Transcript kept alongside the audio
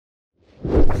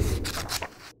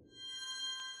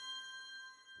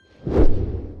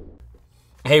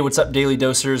Hey, what's up, Daily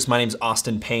Dosers? My name's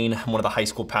Austin Payne. I'm one of the high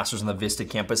school pastors on the Vista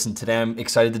campus, and today I'm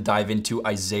excited to dive into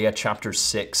Isaiah chapter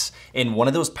 6. In one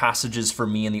of those passages for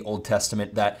me in the Old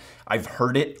Testament that I've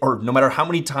heard it, or no matter how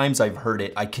many times I've heard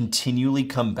it, I continually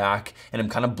come back and I'm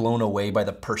kind of blown away by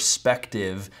the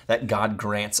perspective that God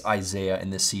grants Isaiah in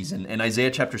this season. And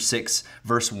Isaiah chapter 6,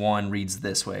 verse 1 reads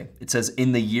this way. It says,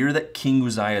 "In the year that King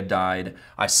Uzziah died,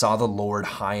 I saw the Lord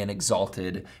high and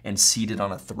exalted and seated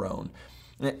on a throne."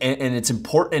 And it's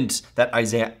important that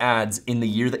Isaiah adds in the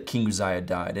year that King Uzziah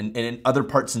died. And in other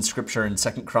parts in Scripture, in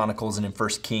 2 Chronicles and in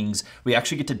 1 Kings, we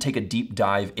actually get to take a deep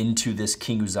dive into this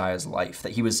King Uzziah's life.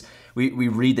 That he was, we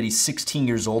read that he's 16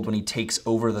 years old when he takes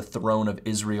over the throne of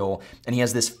Israel, and he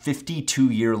has this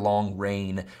 52-year-long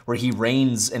reign where he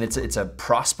reigns, and it's a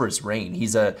prosperous reign.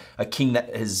 He's a king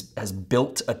that has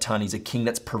built a ton. He's a king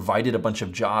that's provided a bunch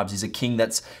of jobs. He's a king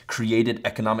that's created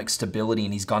economic stability,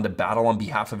 and he's gone to battle on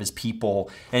behalf of his people.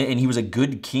 And he was a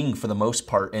good king for the most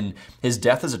part, and his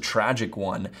death is a tragic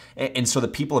one. And so the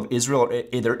people of Israel,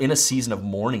 they're in a season of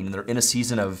mourning, and they're in a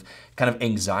season of kind of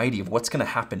anxiety of what's going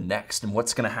to happen next and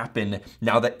what's going to happen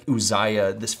now that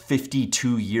Uzziah, this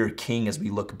 52-year king, as we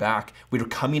look back, we were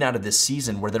coming out of this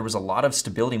season where there was a lot of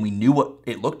stability and we knew what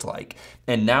it looked like.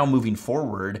 And now moving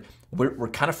forward, we're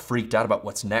kind of freaked out about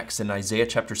what's next. And Isaiah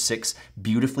chapter 6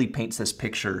 beautifully paints this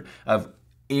picture of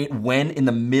when in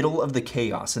the middle of the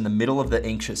chaos, in the middle of the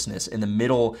anxiousness, in the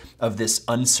middle of this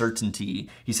uncertainty,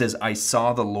 he says, "I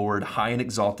saw the Lord high and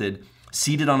exalted,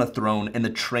 seated on a throne, and the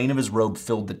train of his robe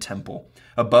filled the temple.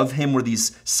 Above him were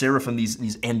these seraphim,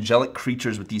 these angelic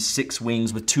creatures with these 6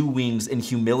 wings. With 2 wings in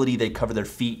humility, they cover their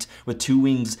feet. With 2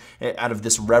 wings out of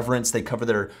this reverence, they cover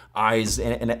their eyes."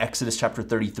 And in Exodus chapter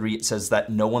 33, it says that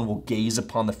no one will gaze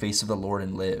upon the face of the Lord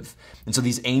and live. And so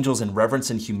these angels in reverence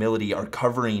and humility are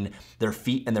covering their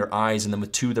feet and their eyes. And then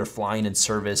with 2, they're flying in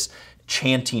service,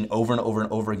 chanting over and over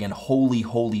and over again, "Holy,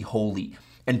 holy, holy."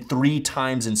 And 3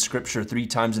 times in Scripture, 3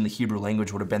 times in the Hebrew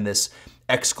language would have been this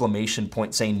exclamation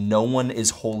point saying no one is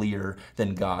holier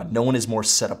than God. No one is more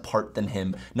set apart than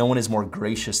him. No one is more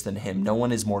gracious than him. No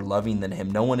one is more loving than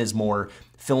him. No one is more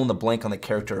fill in the blank on the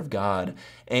character of God.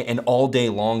 And all day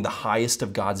long, the highest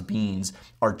of God's beings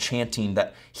are chanting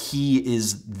that he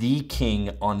is the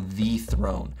king on the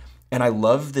throne. And I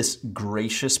love this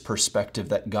gracious perspective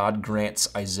that God grants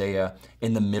Isaiah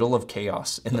in the middle of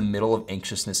chaos, in the middle of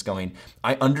anxiousness, going,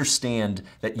 I understand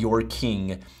that your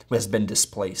king has been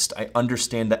displaced. I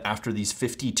understand that after these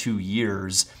 52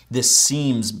 years, this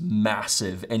seems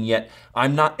massive, and yet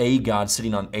I'm not a God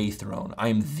sitting on a throne. I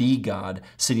am the God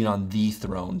sitting on the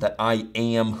throne, that I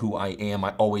am who I am.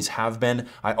 I always have been,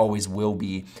 I always will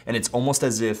be. And it's almost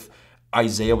as if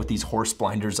Isaiah with these horse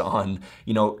blinders on,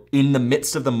 in the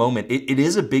midst of the moment, it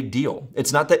is a big deal.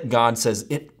 It's not that God says,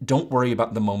 don't worry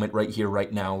about the moment right here,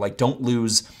 right now. Like, don't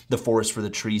lose the forest for the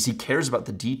trees. He cares about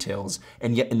the details.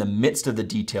 And yet in the midst of the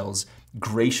details,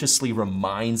 graciously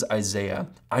reminds Isaiah,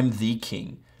 I'm the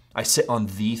king. I sit on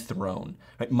the throne.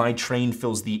 Right? My train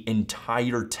fills the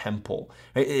entire temple.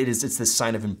 Right? It's this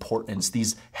sign of importance.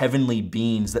 These heavenly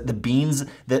beings, that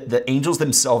the angels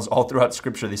themselves, all throughout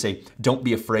Scripture, they say, don't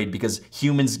be afraid, because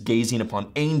humans gazing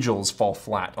upon angels fall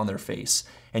flat on their face.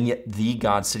 And yet the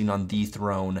God sitting on the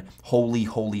throne, holy,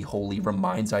 holy, holy,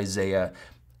 reminds Isaiah,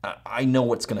 I know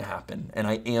what's going to happen, and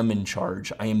I am in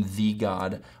charge. I am the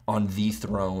God on the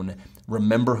throne.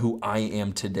 Remember who I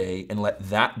am today, and let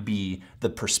that be the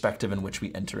perspective in which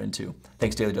we enter into.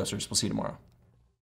 Thanks, Daily Dosers. We'll see you tomorrow.